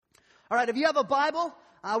All right, if you have a Bible,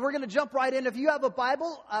 we're going to jump right in. If you have a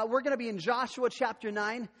Bible, we're going to be in Joshua chapter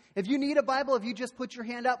 9. If you need a Bible, if you just put your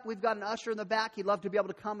hand up, we've got an usher in the back. He'd love to be able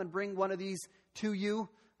to come and bring one of these to you.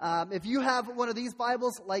 If you have one of these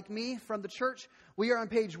Bibles, like me, from the church, we are on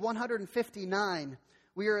page 159.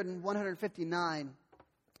 We are in 159.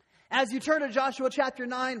 As you turn to Joshua chapter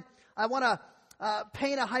 9, I want to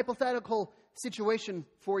paint a hypothetical situation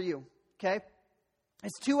for you, okay?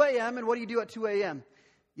 It's 2 a.m., and what do you do at 2 a.m.?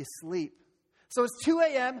 You sleep. So it's 2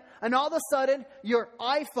 a.m., and all of a sudden, your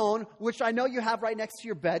iPhone, which I know you have right next to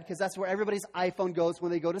your bed, because that's where everybody's iPhone goes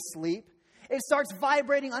when they go to sleep, it starts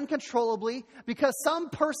vibrating uncontrollably because some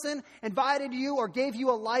person invited you or gave you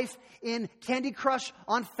a life in Candy Crush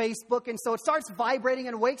on Facebook. And so it starts vibrating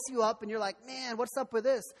and wakes you up, and you're like, man, what's up with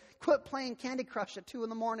this? Quit playing Candy Crush at 2 in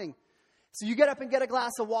the morning. So you get up and get a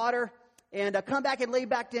glass of water and come back and lay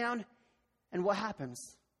back down. And what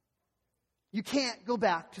happens? You can't go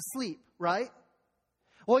back to sleep, right?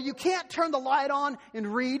 Well, you can't turn the light on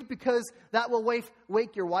and read because that will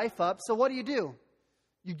wake your wife up. So what do?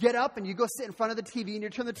 You get up and you go sit in front of the TV and you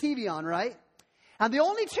turn the TV on, right? And the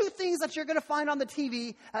only two things that you're going to find on the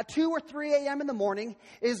TV at 2 or 3 a.m. in the morning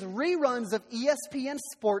is reruns of ESPN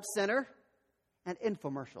Sports Center and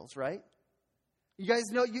infomercials, right? You guys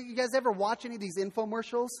know, you guys ever watch any of these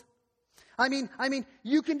infomercials? I mean,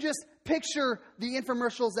 you can just picture the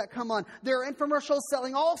infomercials that come on. There are infomercials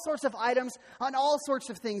selling all sorts of items on all sorts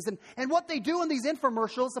of things. And what they do in these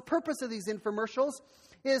infomercials, the purpose of these infomercials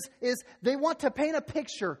is they want to paint a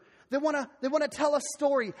picture. They want to tell a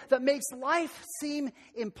story that makes life seem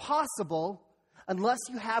impossible unless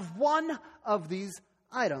you have one of these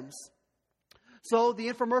items. So the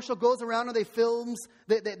infomercial goes around and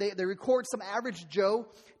they record some average Joe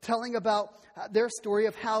telling about their story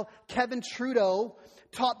of how Kevin Trudeau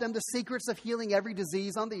taught them the secrets of healing every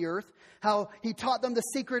disease on the earth, how he taught them the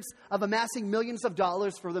secrets of amassing millions of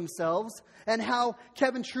dollars for themselves, and how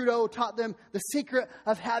Kevin Trudeau taught them the secret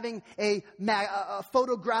of having a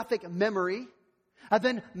photographic memory. And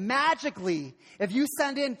then magically, if you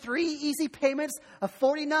send in 3 easy payments of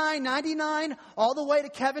 $49.99 all the way to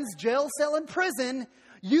Kevin's jail cell in prison,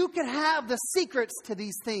 you can have the secrets to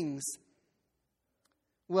these things.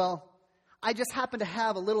 Well, I just happen to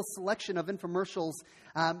have a little selection of infomercials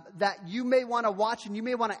that you may want to watch and you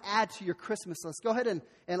may want to add to your Christmas list. Go ahead and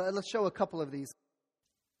let's show a couple of these.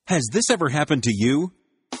 Has this ever happened to you?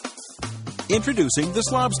 Introducing the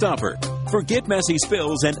Slob Stopper. Forget messy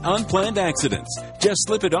spills and unplanned accidents. Just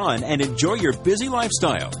slip it on and enjoy your busy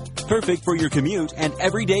lifestyle. Perfect for your commute and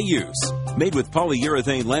everyday use. Made with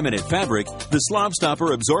polyurethane laminate fabric, the Slob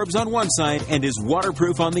Stopper absorbs on one side and is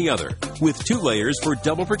waterproof on the other, with 2 layers for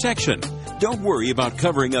double protection. Don't worry about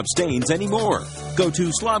covering up stains anymore. Go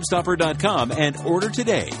to slobstopper.com and order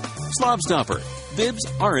today. Slob Stopper. Bibs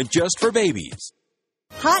aren't just for babies.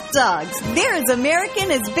 Hot dogs. They're as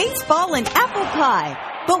American as baseball and apple pie.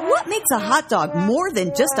 But what makes a hot dog more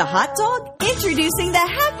than just a hot dog? Introducing the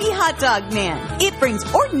Happy Hot Dog Man. It brings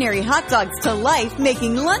ordinary hot dogs to life,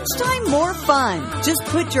 making lunchtime more fun. Just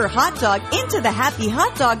put your hot dog into the Happy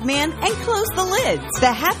Hot Dog Man and close the lids.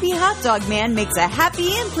 The Happy Hot Dog Man makes a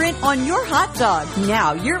happy imprint on your hot dog.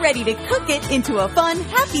 Now you're ready to cook it into a fun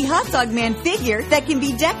Happy Hot Dog Man figure that can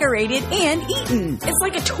be decorated and eaten. It's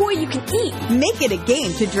like a toy you can eat. Make it a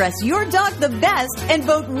game to dress your dog the best and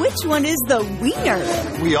vote which one is the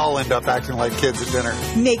wiener. We all end up acting like kids at dinner.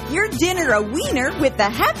 Make your dinner a wiener with the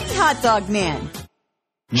Happy Hot Dog Man.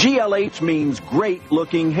 GLH means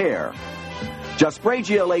great-looking hair. Just spray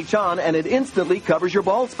GLH on and it instantly covers your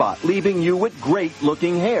bald spot, leaving you with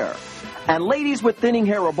great-looking hair. And ladies with thinning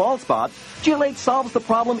hair or bald spots, GLH solves the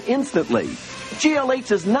problem instantly.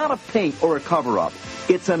 GLH is not a paint or a cover-up.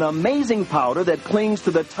 It's an amazing powder that clings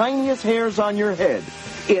to the tiniest hairs on your head.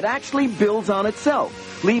 It actually builds on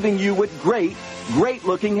itself, leaving you with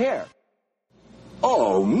great-looking hair.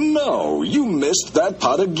 Oh, no, you missed that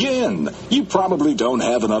putt again. You probably don't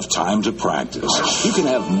have enough time to practice. You can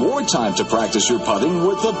have more time to practice your putting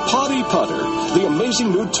with the Potty Putter, the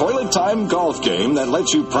amazing new toilet time golf game that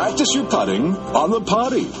lets you practice your putting on the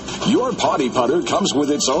potty. Your Potty Putter comes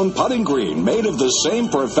with its own putting green made of the same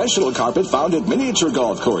professional carpet found at miniature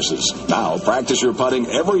golf courses. Now practice your putting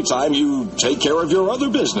every time you take care of your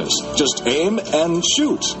other business. Just aim and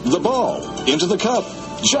shoot the ball into the cup.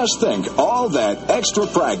 Just think, all that extra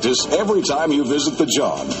practice every time you visit the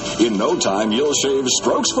John. In no time, you'll shave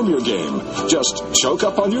strokes from your game. Just choke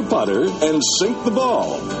up on your putter and sink the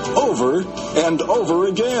ball. Over and over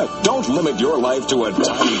again. Don't limit your life to a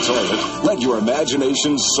tiny toilet. Let your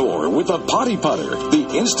imagination soar with a Potty Putter, the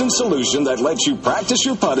instant solution that lets you practice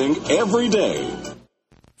your putting every day.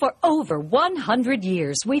 For over 100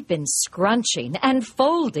 years, we've been scrunching and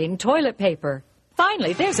folding toilet paper.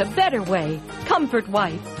 Finally, there's a better way. Comfort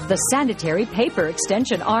Wipe, the sanitary paper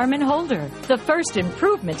extension arm and holder. The first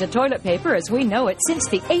improvement to toilet paper as we know it since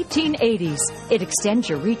the 1880s. It extends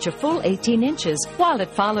your reach a full 18 inches while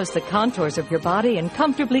it follows the contours of your body and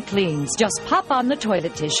comfortably cleans. Just pop on the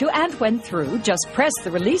toilet tissue and when through, just press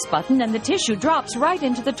the release button and the tissue drops right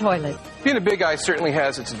into the toilet. Being a big guy certainly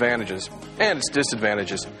has its advantages and its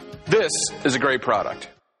disadvantages. This is a great product.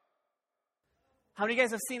 How many of you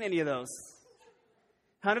guys have seen any of those?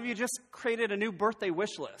 How many of you just created a new birthday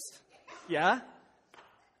wish list? Yeah?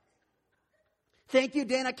 Thank you,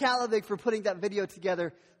 Dana Kalavik, for putting that video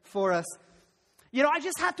together for us. You know, I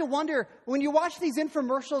just have to wonder, when you watch these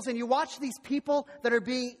infomercials and you watch these people that are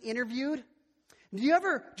being interviewed, do you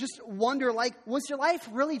ever just wonder, like, was your life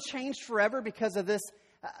really changed forever because of this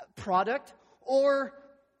product? Or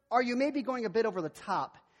are you maybe going a bit over the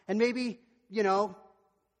top and maybe, you know,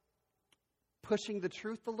 pushing the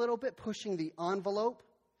truth a little bit, pushing the envelope?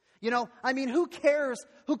 You know, I mean, who cares?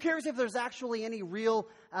 Who cares if there's actually any real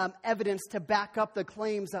evidence to back up the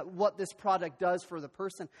claims that what this product does for the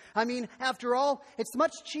person? I mean, after all, it's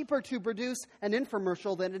much cheaper to produce an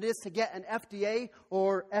infomercial than it is to get an FDA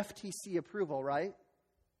or FTC approval, right?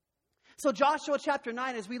 So Joshua chapter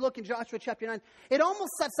 9, as we look in Joshua chapter 9, it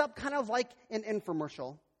almost sets up kind of like an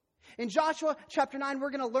infomercial. In Joshua chapter 9,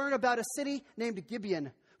 we're going to learn about a city named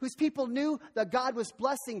Gibeon, whose people knew that God was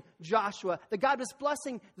blessing Joshua, that God was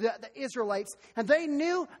blessing the Israelites, and they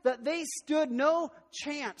knew that they stood no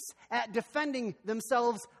chance at defending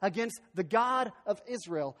themselves against the God of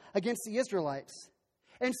Israel, against the Israelites.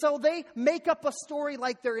 And so they make up a story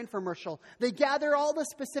like their infomercial. They gather all the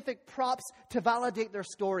specific props to validate their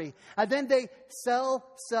story. And then they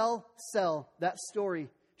sell that story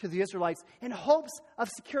to the Israelites in hopes of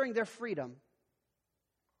securing their freedom.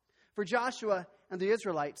 For Joshua and the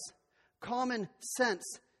Israelites, common sense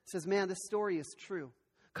says, man, this story is true.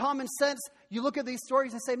 Common sense, you look at these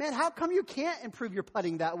stories and say, man, how come you can't improve your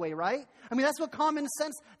putting that way, right? I mean, that's what common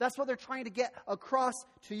sense, that's what they're trying to get across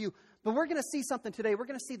to you. But we're going to see something today. We're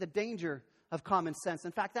going to see the danger of common sense.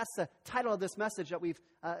 In fact, that's the title of this message that we've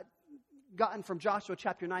gotten from Joshua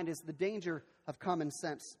chapter 9 is the danger of common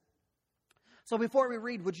sense. So before we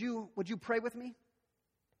read, would you pray with me?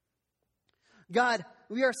 God,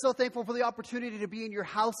 we are so thankful for the opportunity to be in your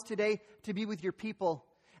house today, to be with your people.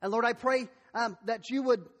 And Lord, I pray that you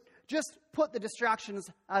would just put the distractions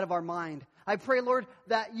out of our mind. I pray, Lord,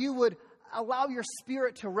 that you would allow your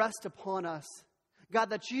Spirit to rest upon us.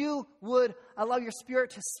 God, that you would allow your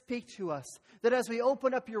Spirit to speak to us. That as we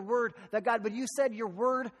open up your word, that God, but you said your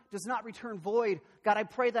word does not return void. God, I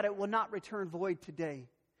pray that it will not return void today.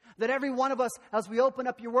 That every one of us, as we open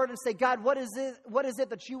up your word and say, God, what is it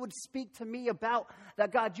that you would speak to me about?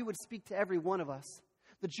 That, God, you would speak to every one of us.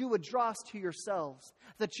 That you would draw us to yourselves.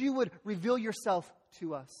 That you would reveal yourself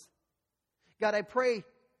to us. God, I pray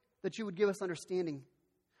that you would give us understanding.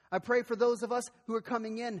 I pray for those of us who are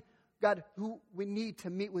coming in, God, who we need to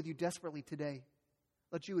meet with you desperately today.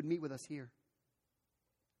 That you would meet with us here.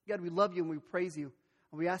 God, we love you and we praise you.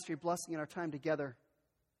 And we ask for your blessing in our time together.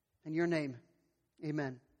 In your name,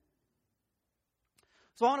 amen.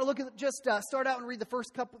 So I want to look at start out and read the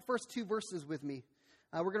first two verses with me.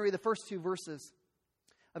 We're going to read the first two verses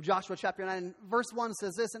of Joshua chapter 9. Verse 1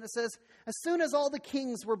 says this, and it says, as soon as all the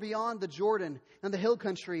kings were beyond the Jordan and the hill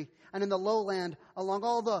country and in the lowland along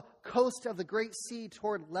all the coast of the great sea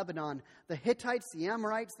toward Lebanon, the Hittites, the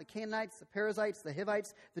Amorites, the Canaanites, the Perizzites, the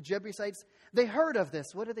Hivites, the Jebusites, they heard of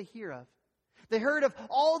this. What did they hear of? They heard of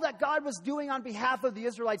all that God was doing on behalf of the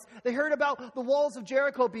Israelites. They heard about the walls of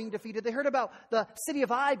Jericho being defeated. They heard about the city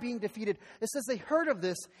of Ai being defeated. It says they heard of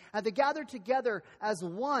this, and they gathered together as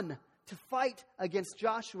one to fight against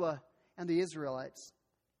Joshua and the Israelites.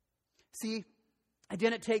 See, it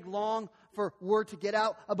didn't take long for word to get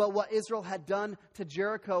out about what Israel had done to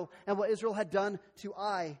Jericho and what Israel had done to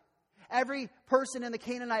Ai. Every person in the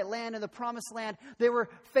Canaanite land, in the promised land, they were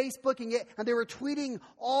Facebooking it and they were tweeting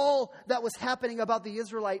all that was happening about the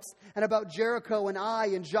Israelites and about Jericho and Ai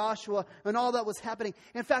and Joshua and all that was happening.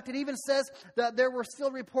 In fact, it even says that there were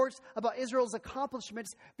still reports about Israel's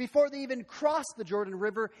accomplishments before they even crossed the Jordan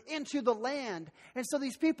River into the land. And so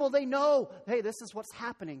these people, they know, hey, this is what's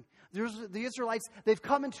happening. The Israelites, they've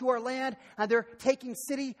come into our land and they're taking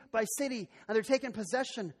city by city and they're taking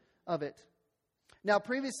possession of it. Now,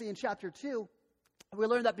 previously in chapter 2, we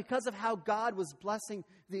learned that because of how God was blessing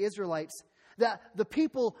the Israelites, that the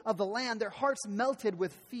people of the land, their hearts melted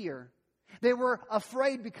with fear. They were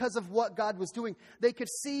afraid because of what God was doing. They could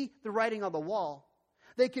see the writing on the wall.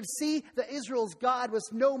 They could see that Israel's God was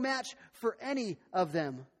no match for any of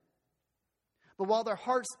them. But while their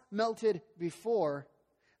hearts melted before,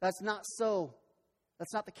 that's not so.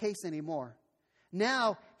 That's not the case anymore.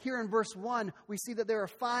 Now, here in verse 1, we see that there are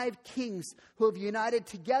 5 kings who have united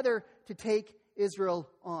together to take Israel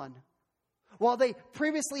on. While they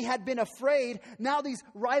previously had been afraid, now these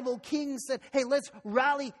rival kings said, hey, let's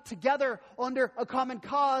rally together under a common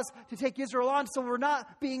cause to take Israel on. So we're not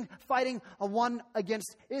fighting a one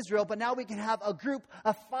against Israel, but now we can have a group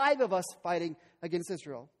of 5 of us fighting against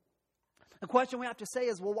Israel. The question we have to say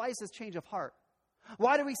is, well, why is this change of heart?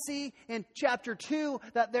 Why do we see in chapter 2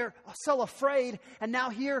 that they're so afraid, and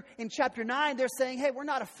now here in chapter 9 they're saying, hey, we're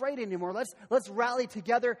not afraid anymore. Let's rally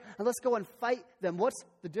together and let's go and fight them. What's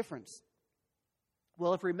the difference?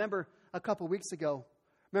 Well, if you remember a couple weeks ago,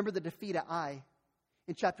 remember the defeat at Ai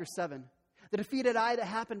in chapter 7. The defeat at Ai that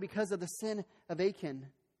happened because of the sin of Achan.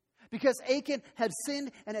 Because Achan had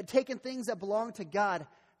sinned and had taken things that belonged to God,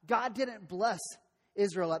 God didn't bless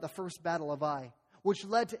Israel at the first battle of Ai, which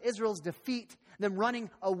led to Israel's defeat, them running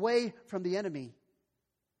away from the enemy.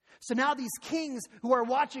 So now these kings who are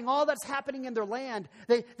watching all that's happening in their land,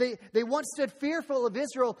 they once stood fearful of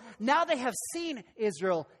Israel. Now they have seen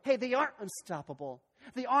Israel. Hey, they aren't unstoppable.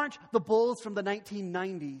 They aren't the bulls from the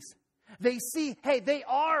 1990s. They see, hey,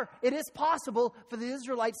 it is possible for the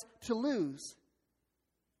Israelites to lose.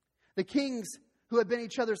 The kings who had been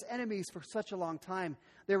each other's enemies for such a long time,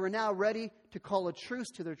 they were now ready to call a truce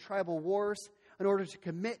to their tribal wars in order to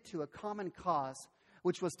commit to a common cause,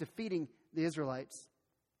 which was defeating the Israelites.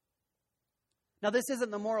 Now, this isn't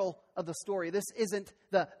the moral of the story. This isn't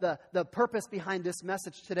the purpose behind this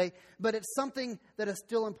message today, but it's something that is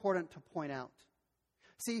still important to point out.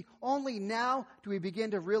 See, only now do we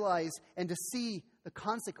begin to realize and to see the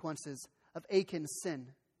consequences of Achan's sin.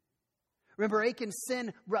 Remember, Achan's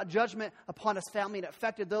sin brought judgment upon his family and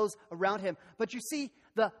affected those around him. But you see,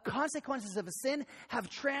 the consequences of his sin have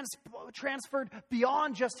transferred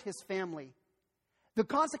beyond just his family. The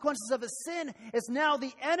consequences of his sin is now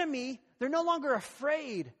the enemy. They're no longer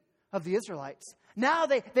afraid of the Israelites. Now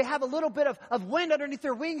they have a little bit of wind underneath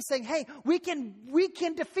their wings saying, hey, we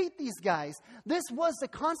can defeat these guys. This was the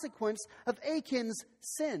consequence of Achan's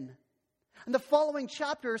sin. In the following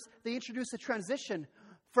chapters, they introduce a transition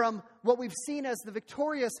from what we've seen as the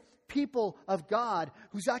victorious people of God,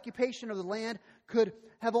 whose occupation of the land could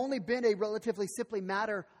have only been a relatively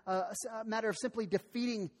matter of simply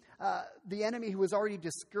defeating the enemy who was already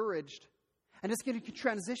discouraged. And it's going to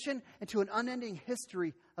transition into an unending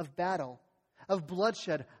history of battle, of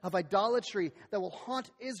bloodshed, of idolatry that will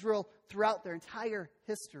haunt Israel throughout their entire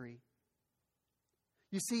history.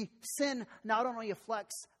 You see, sin not only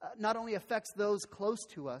affects those close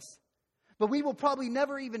to us, but we will probably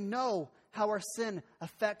never even know how our sin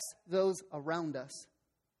affects those around us.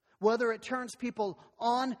 Whether it turns people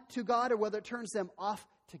on to God or whether it turns them off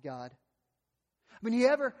to God. I mean,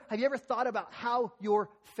 have you ever thought about how your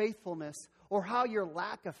faithfulness or how your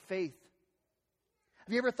lack of faith,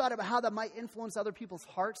 have you ever thought about how that might influence other people's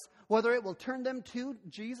hearts? Whether it will turn them to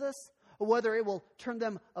Jesus or whether it will turn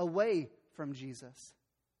them away from Jesus.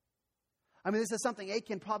 I mean, this is something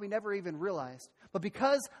Achan probably never even realized. But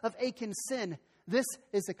because of Achan's sin, this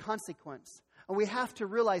is a consequence. And we have to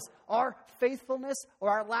realize our faithfulness or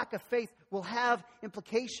our lack of faith will have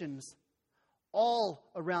implications all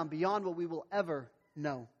around, beyond what we will ever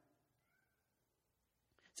know.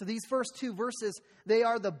 So these first 2 verses, they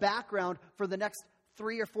are the background for the next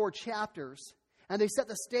 3 or 4 chapters. And they set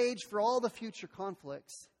the stage for all the future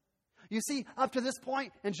conflicts. You see, up to this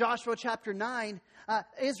point in Joshua chapter 9,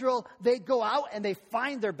 Israel, they go out and they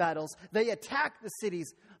find their battles. They attack the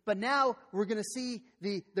cities. But now we're going to see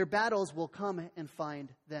their battles will come and find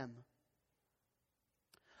them.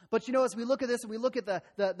 But you know, as we look at this and we look at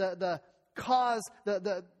the cause,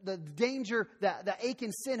 the danger that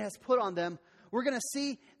Achan's sin has put on them, we're going to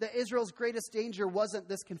see that Israel's greatest danger wasn't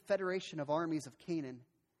this confederation of armies of Canaan.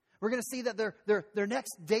 We're going to see that their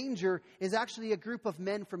next danger is actually a group of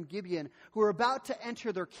men from Gibeon who are about to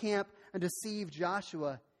enter their camp and deceive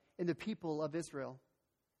Joshua and the people of Israel.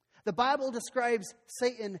 The Bible describes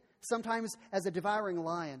Satan sometimes as a devouring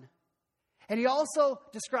lion. And he also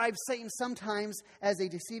describes Satan sometimes as a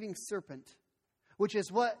deceiving serpent, which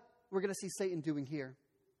is what we're going to see Satan doing here.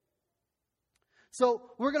 So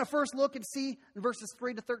we're going to first look and see in verses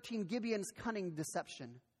 3 to 13 Gibeon's cunning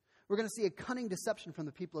deception. We're going to see a cunning deception from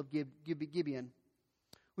the people of Gibeon.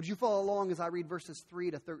 Would you follow along as I read verses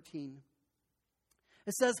 3 to 13?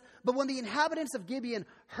 It says, "But when the inhabitants of Gibeon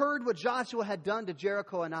heard what Joshua had done to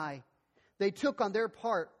Jericho and Ai, they took on their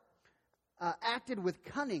part, acted with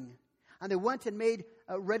cunning, and they went and made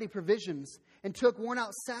ready provisions. and took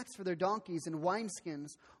worn-out sacks for their donkeys and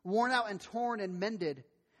wineskins, worn out and torn and mended,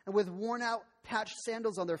 and with worn-out patched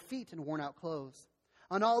sandals on their feet and worn-out clothes.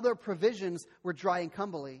 And all their provisions were dry and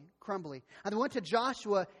crumbly. And they went to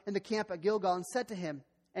Joshua in the camp at Gilgal and said to him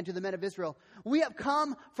and to the men of Israel, "We have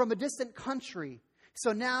come from a distant country,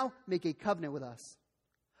 so now make a covenant with us."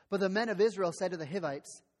 But the men of Israel said to the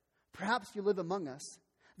Hivites, "Perhaps you live among us.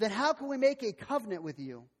 Then how can we make a covenant with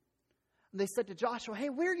you?" And they said to Joshua, "Hey,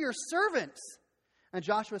 we're your servants." And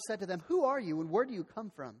Joshua said to them, "Who are you and where do you come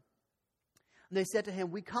from?" And they said to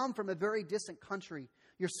him, "We come from a very distant country.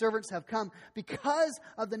 Your servants have come because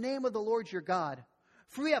of the name of the Lord your God.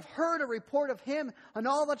 For we have heard a report of him and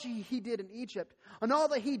all that he did in Egypt, and all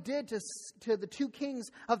that he did to the two kings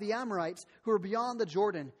of the Amorites who were beyond the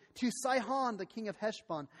Jordan, to Sihon the king of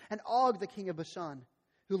Heshbon, and Og the king of Bashan,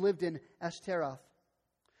 who lived in Ashtaroth.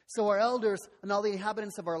 So our elders and all the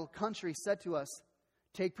inhabitants of our country said to us,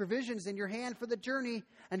 'Take provisions in your hand for the journey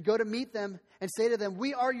and go to meet them and say to them,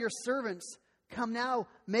 "We are your servants. Come now,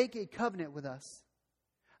 make a covenant with us."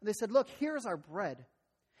 And they said, "Look, here's our bread.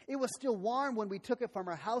 It was still warm when we took it from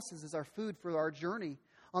our houses as our food for our journey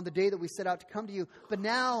on the day that we set out to come to you. But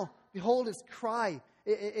now, behold, it's dry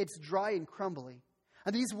and crumbly.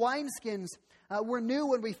 And these wineskins were new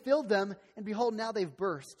when we filled them, and behold, now they've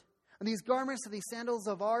burst. And these garments and these sandals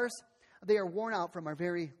of ours, they are worn out from our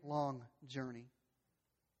very long journey."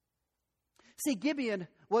 See, Gibeon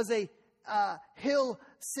was a hill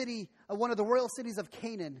city, one of the royal cities of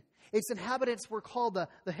Canaan. Its inhabitants were called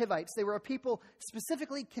the Hivites. They were a people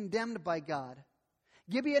specifically condemned by God.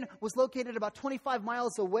 Gibeon was located about 25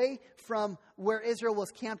 miles away from where Israel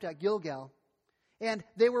was camped at Gilgal. And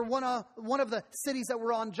they were one of the cities that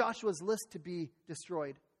were on Joshua's list to be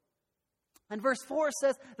destroyed. And verse 4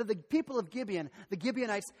 says that the people of Gibeon, the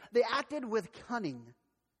Gibeonites, they acted with cunning.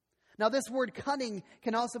 Now, this word cunning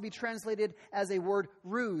can also be translated as a word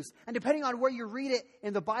ruse. And depending on where you read it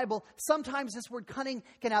in the Bible, sometimes this word cunning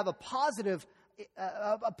can have a positive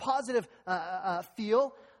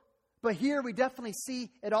feel. But here we definitely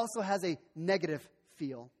see it also has a negative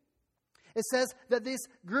feel. It says that this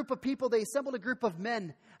group of people, they assembled a group of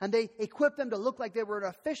men, and they equipped them to look like they were an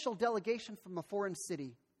official delegation from a foreign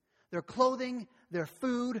city. Their clothing, their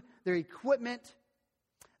food, their equipment,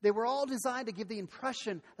 they were all designed to give the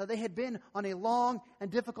impression that they had been on a long and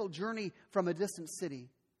difficult journey from a distant city.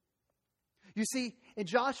 You see, in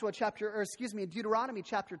Deuteronomy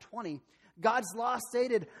chapter 20, God's law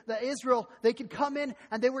stated that Israel, they could come in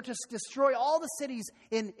and they were to destroy all the cities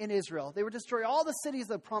in Israel. They were to destroy all the cities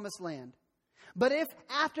of the promised land. But if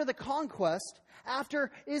after the conquest, after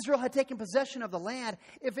Israel had taken possession of the land,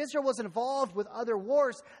 if Israel was involved with other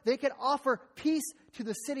wars, they could offer peace to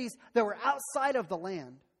the cities that were outside of the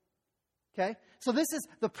land. Okay? So this is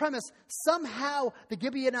the premise. Somehow the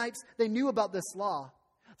Gibeonites, they knew about this law.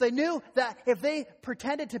 They knew that if they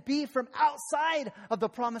pretended to be from outside of the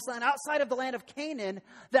promised land, outside of the land of Canaan,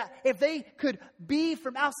 that if they could be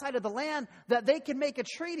from outside of the land, that they could make a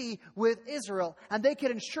treaty with Israel and they could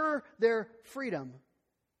ensure their freedom.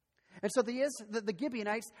 And so the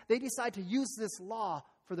Gibeonites, they decide to use this law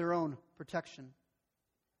for their own protection.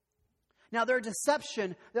 Now, their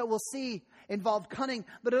deception that we'll see involved cunning,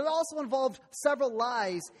 but it also involved several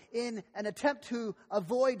lies in an attempt to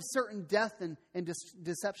avoid certain death and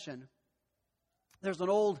deception. There's an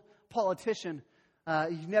old politician,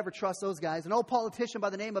 you never trust those guys, an old politician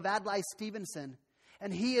by the name of Adlai Stevenson.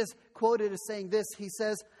 And he is quoted as saying this. He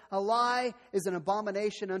says, "A lie is an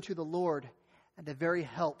abomination unto the Lord, and a very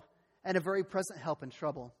present help in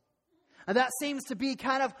trouble." And that seems to be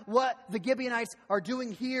kind of what the Gibeonites are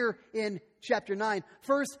doing here in chapter 9.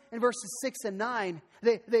 First, in verses 6 and 9,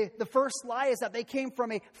 the first lie is that they came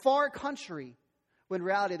from a far country, when in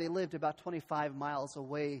reality they lived about 25 miles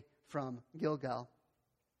away from Gilgal.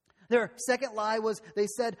 Their second lie was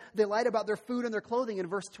they lied about their food and their clothing in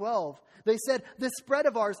verse 12. They said, "This bread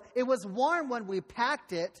of ours, it was warm when we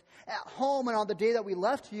packed it at home and on the day that we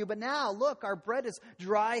left you. But now, look, our bread is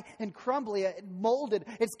dry and crumbly, molded.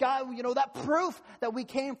 It's got, that proof that we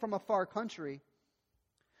came from a far country."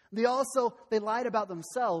 They lied about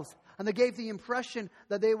themselves, and they gave the impression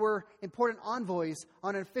that they were important envoys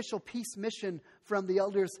on an official peace mission from the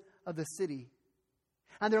elders of the city.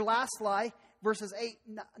 And their last lie, verses 8,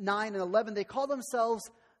 9, and 11, they call themselves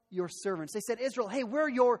your servants. They said, "Israel, hey, we're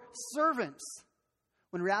your servants."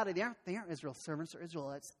 When in reality, they aren't Israel's servants, they're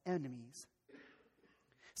Israelites' enemies.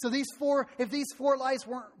 So if these four lies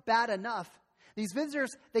weren't bad enough, these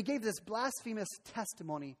visitors, they gave this blasphemous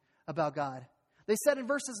testimony about God. They said in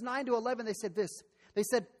verses 9 to 11, they said this. They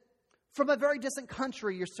said, "From a very distant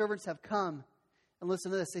country your servants have come." And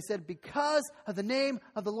listen to this. They said, "Because of the name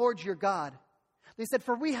of the Lord your God." They said,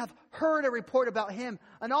 for we have heard a report about him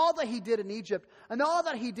and all that he did in Egypt and all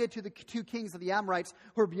that he did to the 2 kings of the Amorites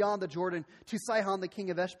who were beyond the Jordan, to Sihon the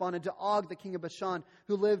king of Heshbon and to Og the king of Bashan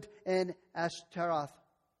who lived in Ashtaroth.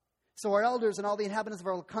 So our elders and all the inhabitants of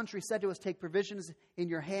our country said to us, take provisions in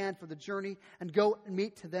your hand for the journey and go and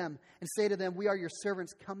meet to them and say to them, we are your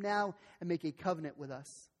servants. Come now and make a covenant with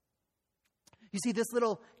us. You see, this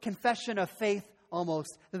little confession of faith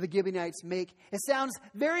almost that the Gibeonites make, it sounds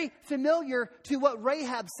very familiar to what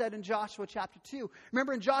Rahab said in Joshua chapter 2.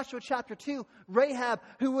 Remember in Joshua chapter 2, Rahab,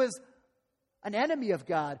 who was an enemy of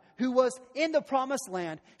God, who was in the promised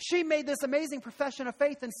land, she made this amazing profession of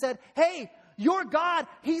faith and said, hey, your God,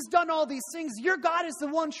 he's done all these things. Your God is the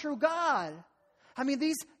one true God. I mean,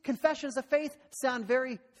 these confessions of faith sound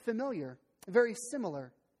very familiar, very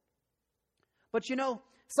similar. But you know,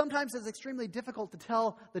 sometimes it's extremely difficult to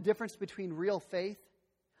tell the difference between real faith,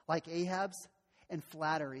 like Ahab's, and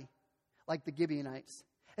flattery, like the Gibeonites.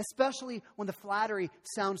 Especially when the flattery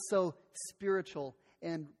sounds so spiritual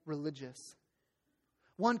and religious.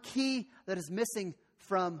 One key that is missing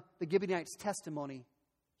from the Gibeonites' testimony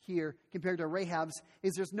here compared to Rahab's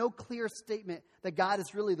is there's no clear statement that God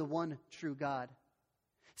is really the one true God.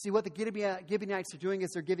 See, what the Gibeonites are doing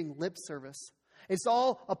is they're giving lip service. It's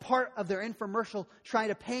all a part of their infomercial trying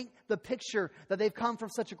to paint the picture that they've come from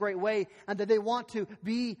such a great way and that they want to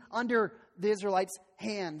be under the Israelites'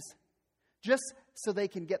 hands just so they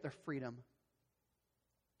can get their freedom.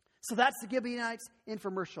 So that's the Gibeonites'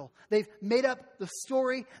 infomercial. They've made up the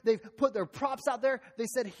story. They've put their props out there. They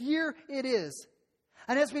said, here it is.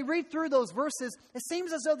 And as we read through those verses, it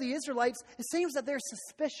seems as though the Israelites, it seems that they're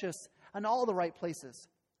suspicious in all the right places.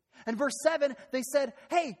 In verse 7, they said,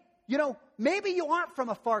 hey, you know, maybe you aren't from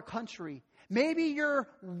a far country. Maybe you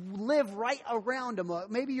live right around them.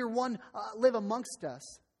 Maybe you're one live amongst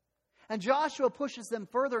us. And Joshua pushes them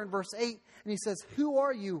further in verse 8, and he says, who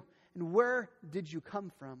are you and where did you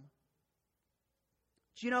come from?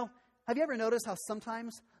 Do you know, have you ever noticed how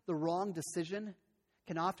sometimes the wrong decision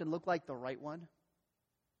can often look like the right one?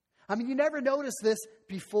 I mean, you never notice this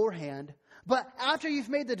beforehand, but after you've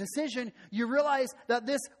made the decision, you realize that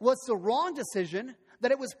this was the wrong decision,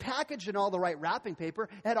 that it was packaged in all the right wrapping paper,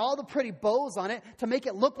 had all the pretty bows on it to make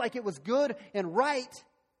it look like it was good and right,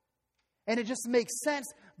 and it just makes sense.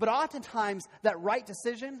 But oftentimes, that right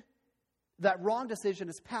decision, that wrong decision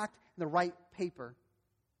is packed in the right paper.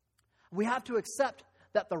 We have to accept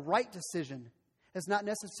that the right decision is not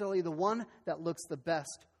necessarily the one that looks the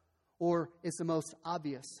best or is the most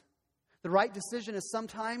obvious. The right decision is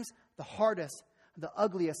sometimes the hardest, the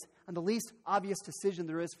ugliest, and the least obvious decision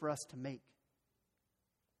there is for us to make.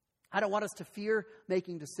 I don't want us to fear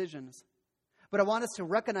making decisions, but I want us to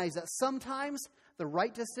recognize that sometimes the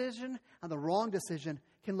right decision and the wrong decision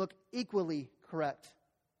can look equally correct.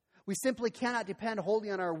 We simply cannot depend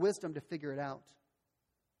wholly on our wisdom to figure it out.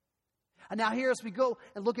 And now here, as we go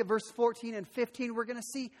and look at verse 14 and 15, we're going to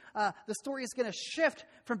see the story is going to shift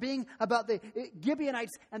from being about the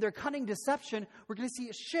Gibeonites and their cunning deception. We're going to see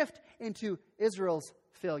it shift into Israel's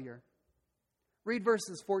failure. Read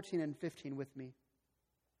verses 14 and 15 with me.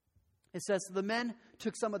 It says, the men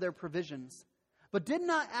took some of their provisions, but did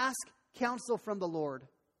not ask counsel from the Lord.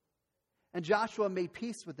 And Joshua made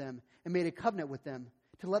peace with them and made a covenant with them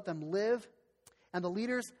to let them live. And the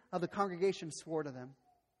leaders of the congregation swore to them.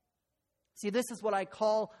 See, this is what I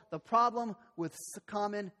call the problem with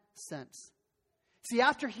common sense. See,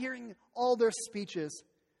 after hearing all their speeches,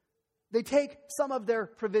 they take some of their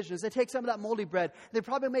provisions. They take some of that moldy bread. They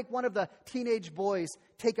probably make one of the teenage boys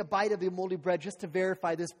take a bite of the moldy bread just to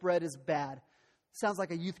verify this bread is bad. Sounds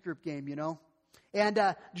like a youth group game, you know. And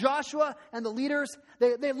Joshua and the leaders,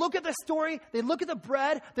 they look at the story, they look at the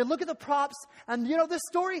bread, they look at the props, and you know, this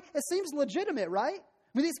story, it seems legitimate, right?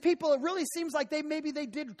 I mean, these people, it really seems like maybe they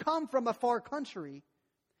did come from a far country.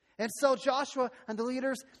 And so Joshua and the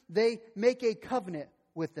leaders, they make a covenant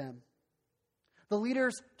with them. The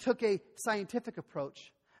leaders took a scientific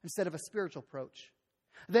approach instead of a spiritual approach.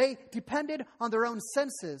 They depended on their own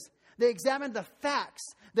senses. They examined the facts.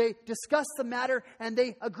 They discussed the matter, and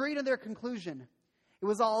they agreed on their conclusion. It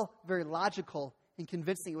was all very logical and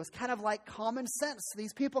convincing. It was kind of like common sense.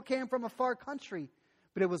 These people came from a far country,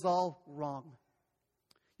 but it was all wrong.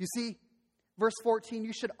 You see, verse 14,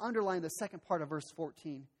 you should underline the second part of verse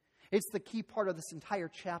 14. It's the key part of this entire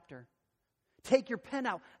chapter. Take your pen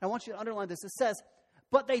out. I want you to underline this. It says,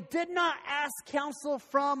 but they did not ask counsel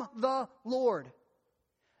from the Lord.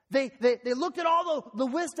 They looked at all the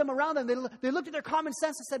wisdom around them. They looked at their common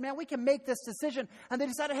sense and said, man, we can make this decision. And they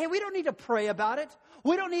decided, hey, we don't need to pray about it.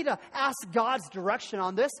 We don't need to ask God's direction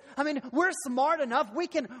on this. I mean, we're smart enough. We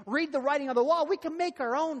can read the writing on the wall. We can make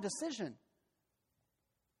our own decision.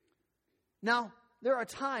 Now, there are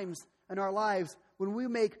times in our lives when we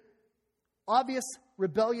make obvious,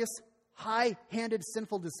 rebellious, high-handed,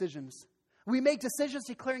 sinful decisions. We make decisions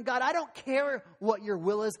declaring, God, I don't care what your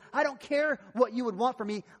will is. I don't care what you would want from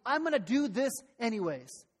me. I'm going to do this anyways.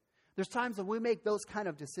 There's times when we make those kind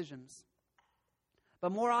of decisions.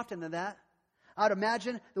 But more often than that, I'd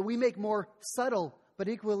imagine that we make more subtle but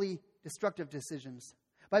equally destructive decisions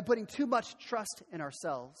by putting too much trust in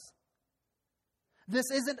ourselves. This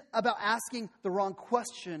isn't about asking the wrong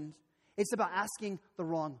questions. It's about asking the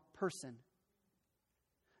wrong person.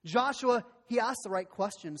 Joshua, he asked the right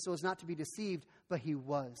question so as not to be deceived, but he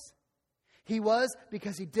was. He was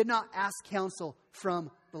because he did not ask counsel from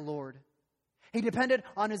the Lord. He depended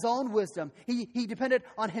on his own wisdom. He depended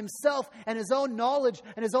on himself and his own knowledge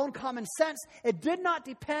and his own common sense. It did not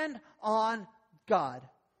depend on God.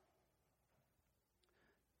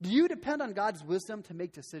 Do you depend on God's wisdom to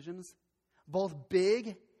make decisions, both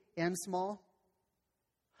big and small?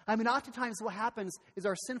 I mean, oftentimes what happens is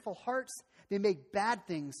our sinful hearts, they make bad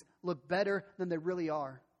things look better than they really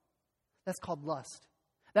are. That's called lust.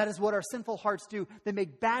 That is what our sinful hearts do. They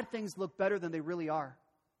make bad things look better than they really are.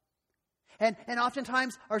 And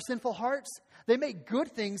oftentimes our sinful hearts, they make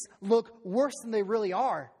good things look worse than they really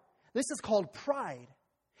are. This is called pride.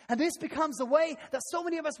 And this becomes the way that so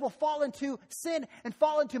many of us will fall into sin and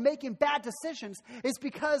fall into making bad decisions. It's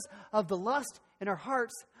because of the lust in our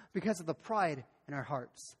hearts, because of the pride in our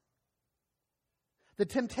hearts. The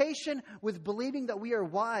temptation with believing that we are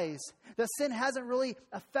wise, that sin hasn't really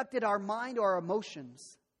affected our mind or our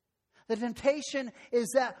emotions. The temptation is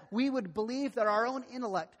that we would believe that our own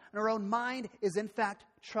intellect and our own mind is in fact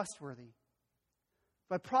trustworthy.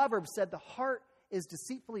 But Proverbs said the heart is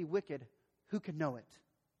deceitfully wicked. Who can know it?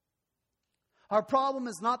 Our problem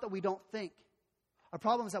is not that we don't think. Our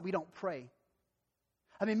problem is that we don't pray.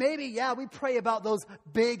 I mean, maybe, we pray about those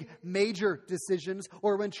big, major decisions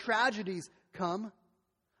or when tragedies come.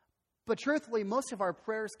 But truthfully, most of our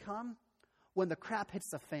prayers come when the crap hits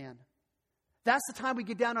the fan. That's the time we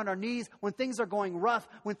get down on our knees when things are going rough,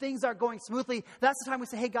 when things aren't going smoothly. That's the time we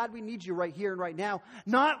say, hey, God, we need you right here and right now.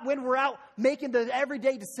 Not when we're out making the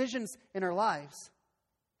everyday decisions in our lives.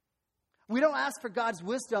 We don't ask for God's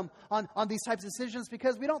wisdom on these types of decisions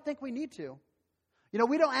because we don't think we need to. You know,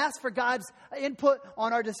 we don't ask for God's input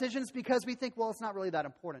on our decisions because we think, well, it's not really that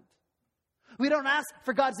important. We don't ask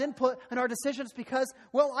for God's input in our decisions because,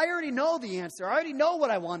 well, I already know the answer. I already know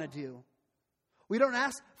what I want to do. We don't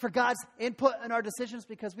ask for God's input in our decisions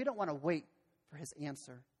because we don't want to wait for his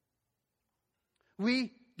answer.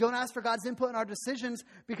 We don't ask for God's input in our decisions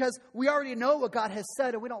because we already know what God has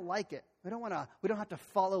said and we don't like it. We don't have to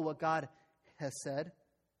follow what God has said.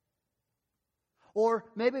 Or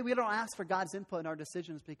maybe we don't ask for God's input in our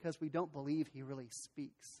decisions because we don't believe he really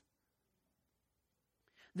speaks.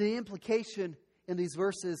 The implication in these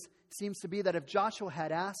verses seems to be that if Joshua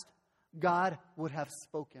had asked, God would have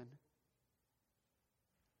spoken.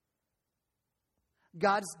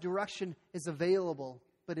 God's direction is available,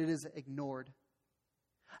 but it is ignored.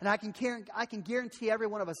 And I can guarantee every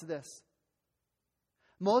one of us this.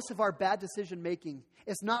 Most of our bad decision making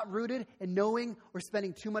is not rooted in knowing or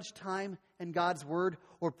spending too much time in God's word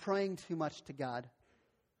or praying too much to God.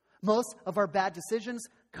 Most of our bad decisions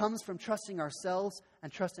comes from trusting ourselves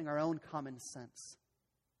and trusting our own common sense.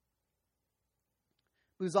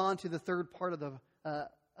 Moves on to the third part of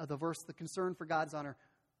the verse, the concern for God's honor.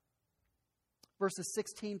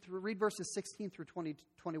 Read verses 16 through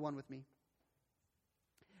 21 with me.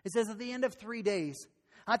 It says, at the end of 3 days,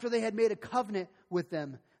 after they had made a covenant with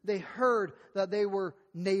them, they heard that they were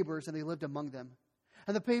neighbors and they lived among them.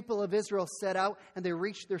 And the people of Israel set out and they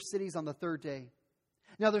reached their cities on the third day.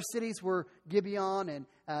 Now their cities were Gibeon and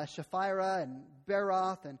Shephirah and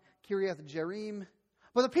Beeroth and Kiriath Jearim.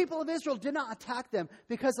 But the people of Israel did not attack them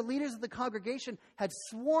because the leaders of the congregation had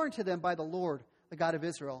sworn to them by the Lord, the God of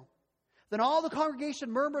Israel. Then all the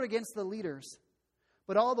congregation murmured against the leaders.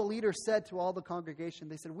 But all the leaders said to all the congregation,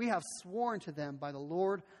 they said, we have sworn to them by the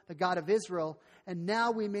Lord, the God of Israel, and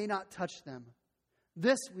now we may not touch them.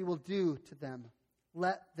 This we will do to them.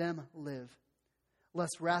 Let them live,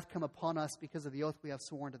 lest wrath come upon us because of the oath we have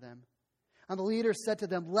sworn to them. And the leaders said to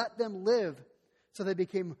them, let them live. So they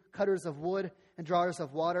became cutters of wood and drawers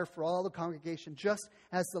of water for all the congregation, just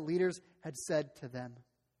as the leaders had said to them.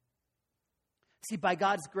 See, by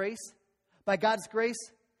God's grace,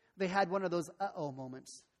 they had one of those uh-oh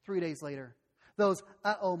moments 3 days later. Those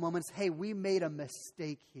uh-oh moments, hey, we made a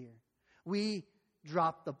mistake here. We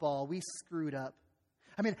dropped the ball. We screwed up.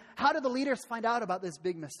 I mean, how did the leaders find out about this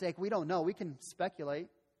big mistake? We don't know. We can speculate.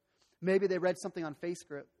 Maybe they read something on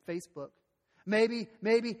Facebook. Maybe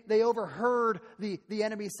they overheard the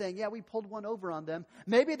enemy saying, yeah, we pulled one over on them.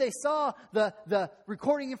 Maybe they saw the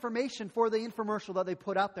recording information for the infomercial that they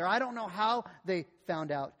put out there. I don't know how they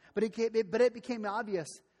found out. But it became obvious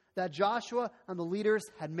that Joshua and the leaders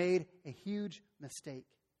had made a huge mistake.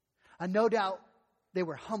 And no doubt they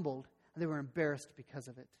were humbled and they were embarrassed because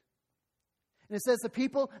of it. And it says the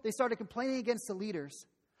people, they started complaining against the leaders.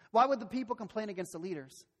 Why would the people complain against the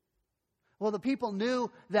leaders? Well, the people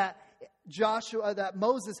knew that that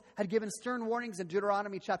Moses had given stern warnings in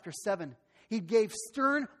Deuteronomy chapter 7. He gave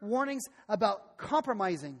stern warnings about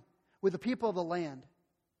compromising with the people of the land.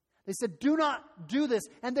 They said, do not do this.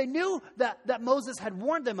 And they knew that Moses had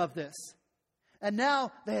warned them of this. And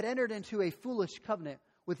now they had entered into a foolish covenant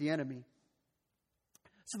with the enemy.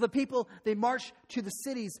 So the people, they march to the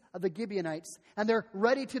cities of the Gibeonites, and they're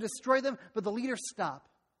ready to destroy them, but the leaders stop.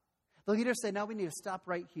 The leaders say, no, we need to stop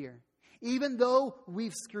right here. Even though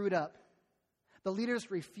we've screwed up, the leaders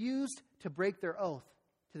refused to break their oath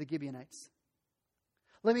to the Gibeonites.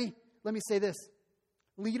 Let me say this.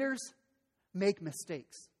 Leaders make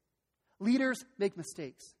mistakes. Leaders make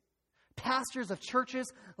mistakes. Pastors of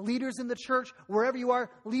churches, leaders in the church, wherever you are,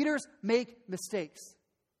 leaders make mistakes.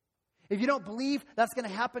 If you don't believe that's going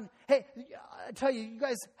to happen, hey, I tell you, you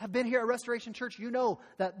guys have been here at Restoration Church, you know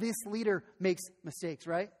that this leader makes mistakes,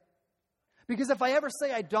 right? Because if I ever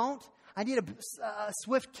say I don't, I need a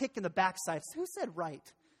swift kick in the backside. Who said right?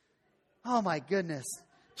 Oh my goodness.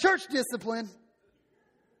 Church discipline.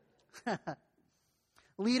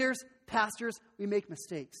 Leaders, pastors, we make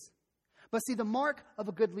mistakes. But see, the mark of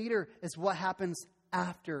a good leader is what happens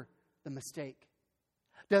after the mistake.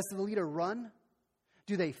 Does the leader run?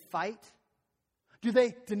 Do they fight? Do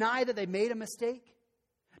they deny that they made a mistake?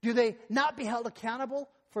 Do they not be held accountable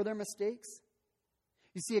for their mistakes?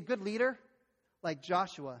 You see, a good leader, like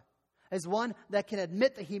Joshua, is one that can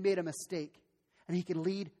admit that he made a mistake and he can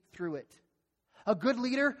lead through it. A good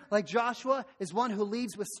leader, like Joshua, is one who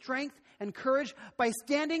leads with strength and courage by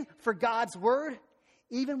standing for God's word,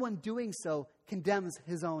 even when doing so condemns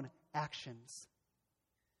his own actions.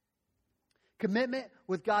 Commitment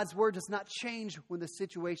with God's word does not change when the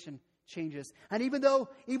situation changes. And even though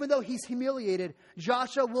he's humiliated,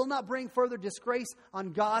 Joshua will not bring further disgrace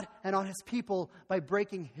on God and on his people by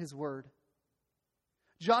breaking his word.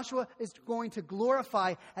 Joshua is going to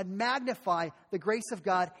glorify and magnify the grace of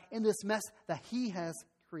God in this mess that he has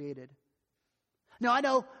created. Now, I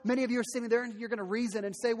know many of you are sitting there and you're going to reason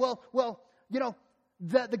and say, well, you know,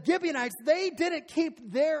 the Gibeonites, they didn't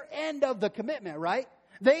keep their end of the commitment, right?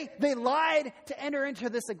 They lied to enter into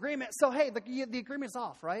this agreement. So, hey, the agreement's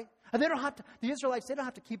off, right? And the Israelites, they don't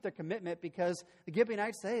have to keep their commitment because the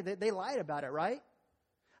Gibeonites, they lied about it, right?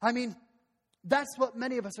 I mean, that's what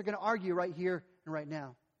many of us are going to argue right here and right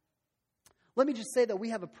now. Let me just say that we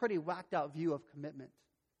have a pretty whacked out view of commitment.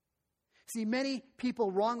 See, many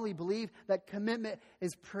people wrongly believe that commitment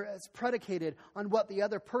is predicated on what the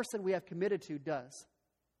other person we have committed to does.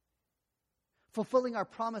 Fulfilling our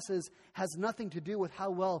promises has nothing to do with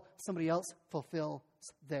how well somebody else fulfills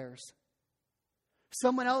theirs.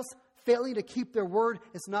 Someone else failing to keep their word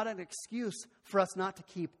is not an excuse for us not to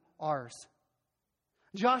keep ours.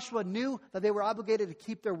 Joshua knew that they were obligated to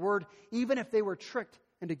keep their word even if they were tricked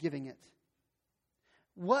into giving it.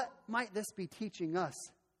 What might this be teaching us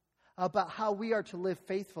about how we are to live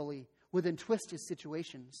faithfully within twisted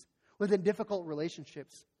situations, within difficult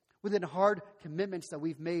relationships, within hard commitments that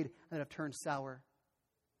we've made that have turned sour?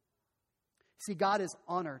 See, God is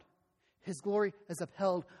honored. His glory is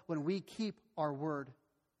upheld when we keep our word.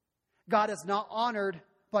 God is not honored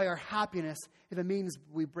by our happiness if it means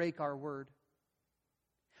we break our word.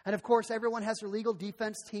 And of course, everyone has their legal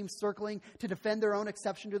defense team circling to defend their own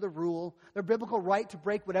exception to the rule, their biblical right to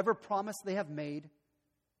break whatever promise they have made.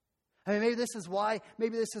 I mean, maybe this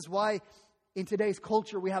is why in today's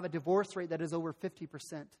culture we have a divorce rate that is over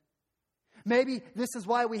 50%. Maybe this is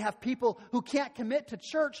why we have people who can't commit to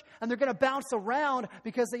church and they're going to bounce around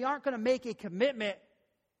because they aren't going to make a commitment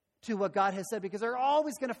to what God has said, because they're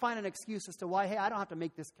always going to find an excuse as to why, hey, I don't have to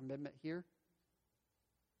make this commitment here.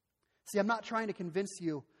 See, I'm not trying to convince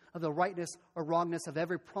you of the rightness or wrongness of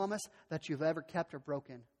every promise that you've ever kept or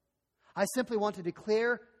broken. I simply want to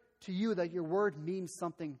declare to you that your word means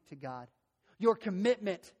something to God. Your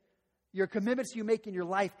commitments you make in your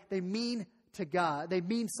life, they mean to God. They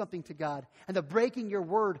mean something to God. And the breaking your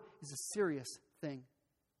word is a serious thing.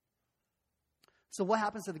 So what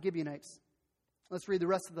happens to the Gibeonites? Let's read the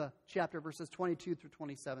rest of the chapter, verses 22 through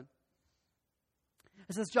 27.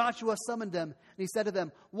 It says, Joshua summoned them, and he said to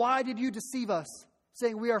them, "Why did you deceive us,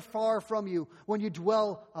 saying we are far from you when you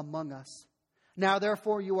dwell among us? Now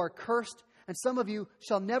therefore you are cursed, and some of you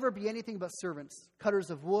shall never be anything but servants, cutters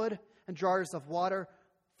of wood and drawers of water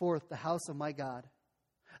for the house of my God.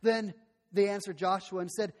 Then they answered Joshua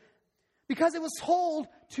and said, because it was told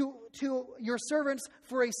to your servants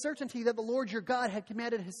for a certainty that the Lord your God had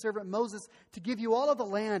commanded his servant Moses to give you all of the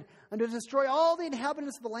land and to destroy all the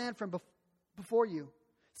inhabitants of the land from before you.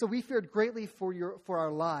 So we feared greatly for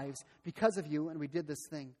our lives because of you, and we did this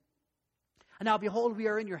thing. And now behold, we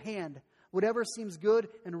are in your hand. Whatever seems good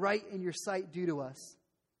and right in your sight, do to us.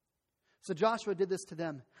 So Joshua did this to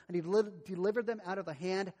them, and he delivered them out of the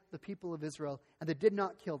hand of the people of Israel, and they did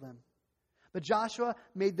not kill them. But Joshua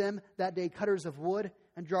made them that day cutters of wood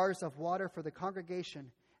and drawers of water for the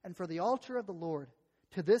congregation and for the altar of the Lord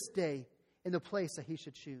to this day in the place that he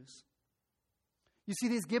should choose. You see,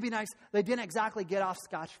 these Gibeonites, they didn't exactly get off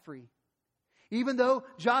scotch-free. Even though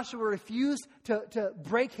Joshua refused to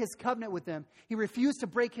break his covenant with them, he refused to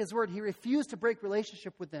break his word, he refused to break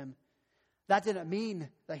relationship with them, that didn't mean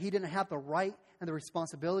that he didn't have the right and the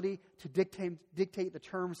responsibility to dictate the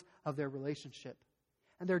terms of their relationship.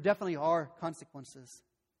 And there definitely are consequences.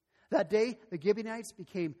 That day, the Gibeonites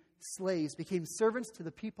became slaves, became servants to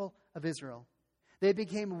the people of Israel. They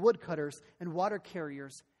became woodcutters and water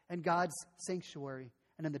carriers in God's sanctuary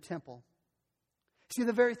and in the temple. See,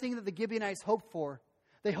 the very thing that the Gibeonites hoped for,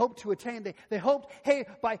 they hoped to attain. They hoped, hey,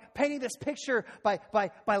 by painting this picture, by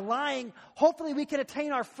lying, hopefully we can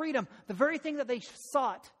attain our freedom. The very thing that they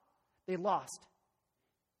sought, they lost.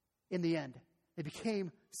 In the end, they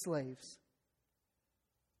became slaves.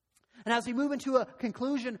 And as we move into a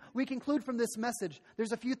conclusion, we conclude from this message,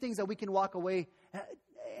 there's a few things that we can walk away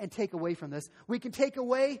and take away from this. We can take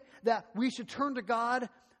away that we should turn to God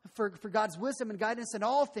for God's wisdom and guidance in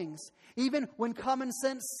all things. Even when common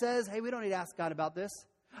sense says, hey, we don't need to ask God about this.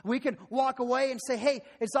 We can walk away and say, hey,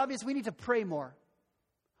 it's obvious we need to pray more.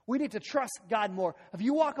 We need to trust God more. If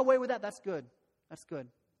you walk away with that, that's good. That's good.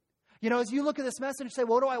 You know, as you look at this message and say,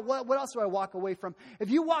 what else do I walk away from? If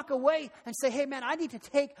you walk away and say, hey, man, I need to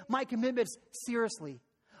take my commitments seriously.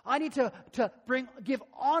 I need to give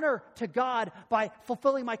honor to God by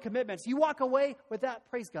fulfilling my commitments. You walk away with that,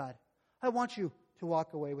 praise God. I want you to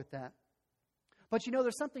walk away with that. But you know,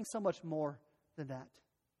 there's something so much more than that.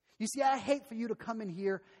 You see, I hate for you to come in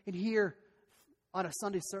here and hear on a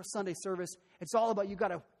Sunday service, it's all about you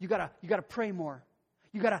gotta pray more.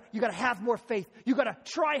 You gotta have more faith. You gotta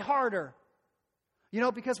try harder. You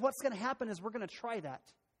know, because what's gonna happen is we're gonna try that.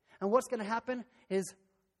 And what's gonna happen is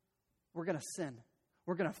we're gonna sin.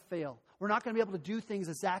 We're gonna fail. We're not gonna be able to do things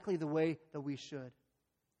exactly the way that we should.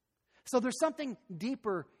 So there's something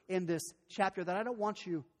deeper in this chapter that I don't want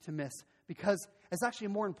you to miss, because it's actually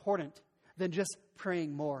more important than just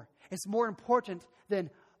praying more. It's more important than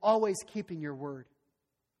always keeping your word.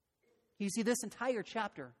 You see, this entire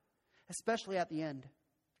chapter, especially at the end,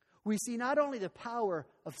 we see not only the power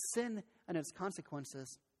of sin and its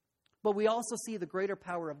consequences, but we also see the greater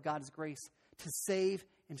power of God's grace to save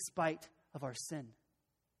in spite of our sin.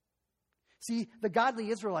 See, the godly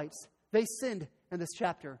Israelites, they sinned in this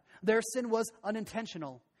chapter. Their sin was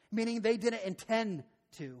unintentional, meaning they didn't intend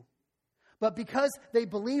to. But because they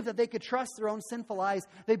believed that they could trust their own sinful eyes,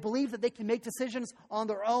 they believed that they can make decisions on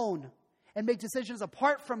their own and make decisions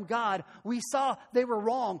apart from God, we saw they were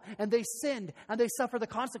wrong and they sinned and they suffered the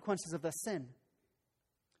consequences of the sin.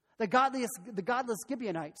 The godless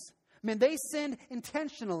Gibeonites, they sinned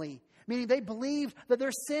intentionally, meaning they believed that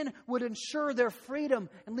their sin would ensure their freedom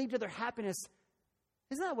and lead to their happiness.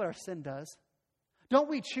 Isn't that what our sin does? Don't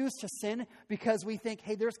we choose to sin because we think,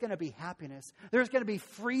 hey, there's going to be happiness. There's going to be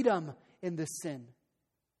freedom in this sin.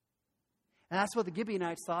 And that's what the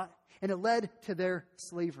Gibeonites thought, and it led to their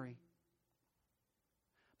slavery.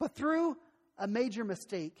 But through a major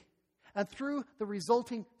mistake and through the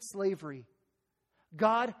resulting slavery,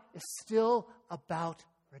 God is still about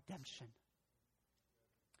redemption.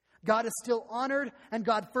 God is still honored, and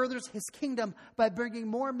God furthers his kingdom by bringing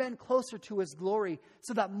more men closer to his glory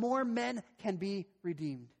so that more men can be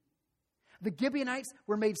redeemed. The Gibeonites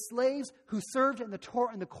were made slaves who served in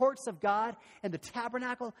the courts of God and the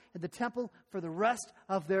tabernacle and the temple for the rest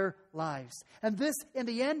of their lives. And this, in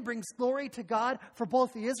the end, brings glory to God for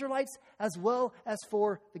both the Israelites as well as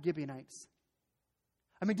for the Gibeonites.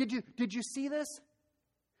 Did you see this?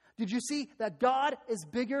 Did you see that God is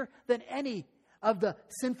bigger than any of the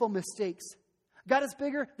sinful mistakes? God is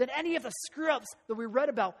bigger than any of the screw-ups that we read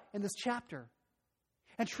about in this chapter.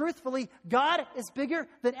 And truthfully, God is bigger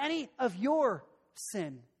than any of your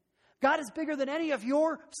sin. God is bigger than any of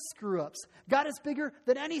your screw-ups. God is bigger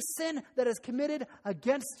than any sin that is committed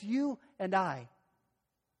against you and I.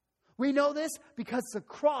 We know this because the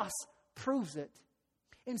cross proves it.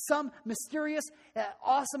 In some mysterious,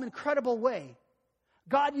 awesome, incredible way,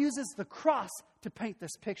 God uses the cross to paint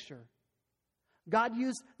this picture. God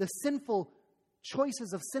used the sinful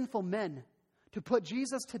choices of sinful men to put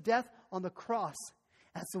Jesus to death on the cross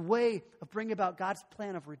as a way of bringing about God's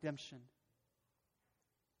plan of redemption.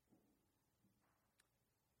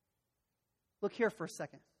 Look here for a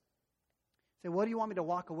second. Say, what do you want me to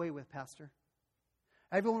walk away with, Pastor?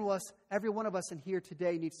 Every one of us in here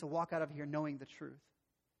today needs to walk out of here knowing the truth.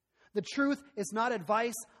 The truth is not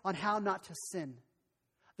advice on how not to sin.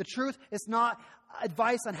 The truth is not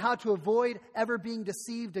advice on how to avoid ever being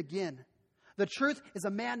deceived again. The truth is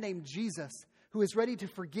a man named Jesus who is ready to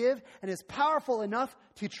forgive and is powerful enough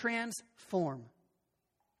to transform.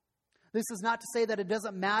 This is not to say that it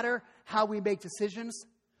doesn't matter how we make decisions.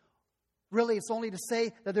 Really, it's only to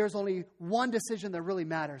say that there's only one decision that really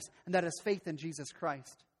matters, and that is faith in Jesus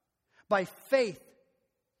Christ. By faith,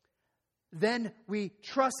 then we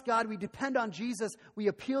trust God, we depend on Jesus, we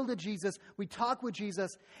appeal to Jesus, we talk with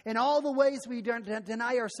Jesus. In all the ways we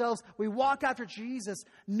deny ourselves, we walk after Jesus,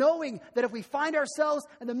 knowing that if we find ourselves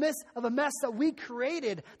in the midst of a mess that we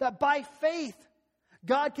created, that by faith,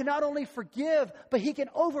 God can not only forgive, but He can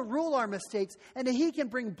overrule our mistakes, and that He can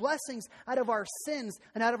bring blessings out of our sins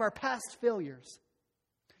and out of our past failures.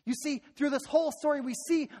 You see, through this whole story, we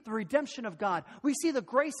see the redemption of God. We see the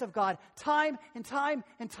grace of God time and time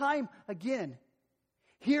and time again.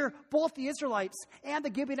 Here, both the Israelites and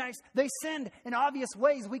the Gibeonites, they sinned in obvious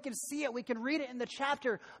ways. We can see it. We can read it in the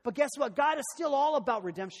chapter. But guess what? God is still all about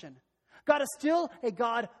redemption. God is still a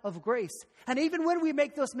God of grace. And even when we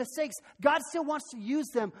make those mistakes, God still wants to use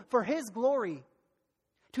them for His glory,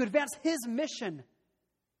 to advance His mission,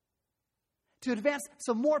 to advance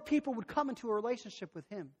so more people would come into a relationship with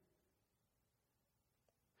Him.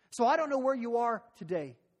 So I don't know where you are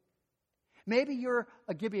today. Maybe you're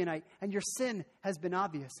a Gibeonite and your sin has been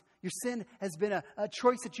obvious. Your sin has been a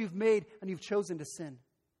choice that you've made and you've chosen to sin.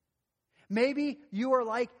 Maybe you are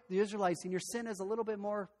like the Israelites and your sin is a little bit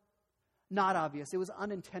more not obvious. It was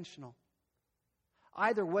unintentional.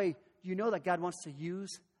 Either way, you know that God wants to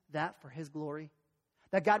use that for His glory.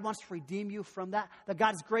 That God wants to redeem you from that. That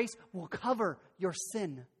God's grace will cover your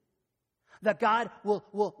sin. That God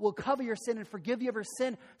will cover your sin and forgive you of your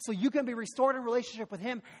sin so you can be restored in relationship with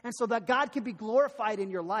Him and so that God can be glorified in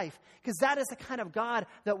your life. Because that is the kind of God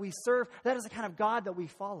that we serve. That is the kind of God that we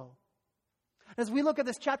follow. As we look at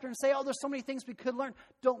this chapter and say, oh, there's so many things we could learn,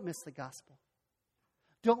 don't miss the gospel.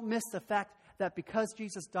 Don't miss the fact that because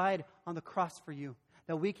Jesus died on the cross for you,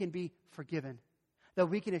 that we can be forgiven, that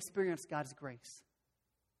we can experience God's grace.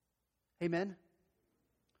 Amen?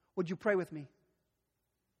 Would you pray with me?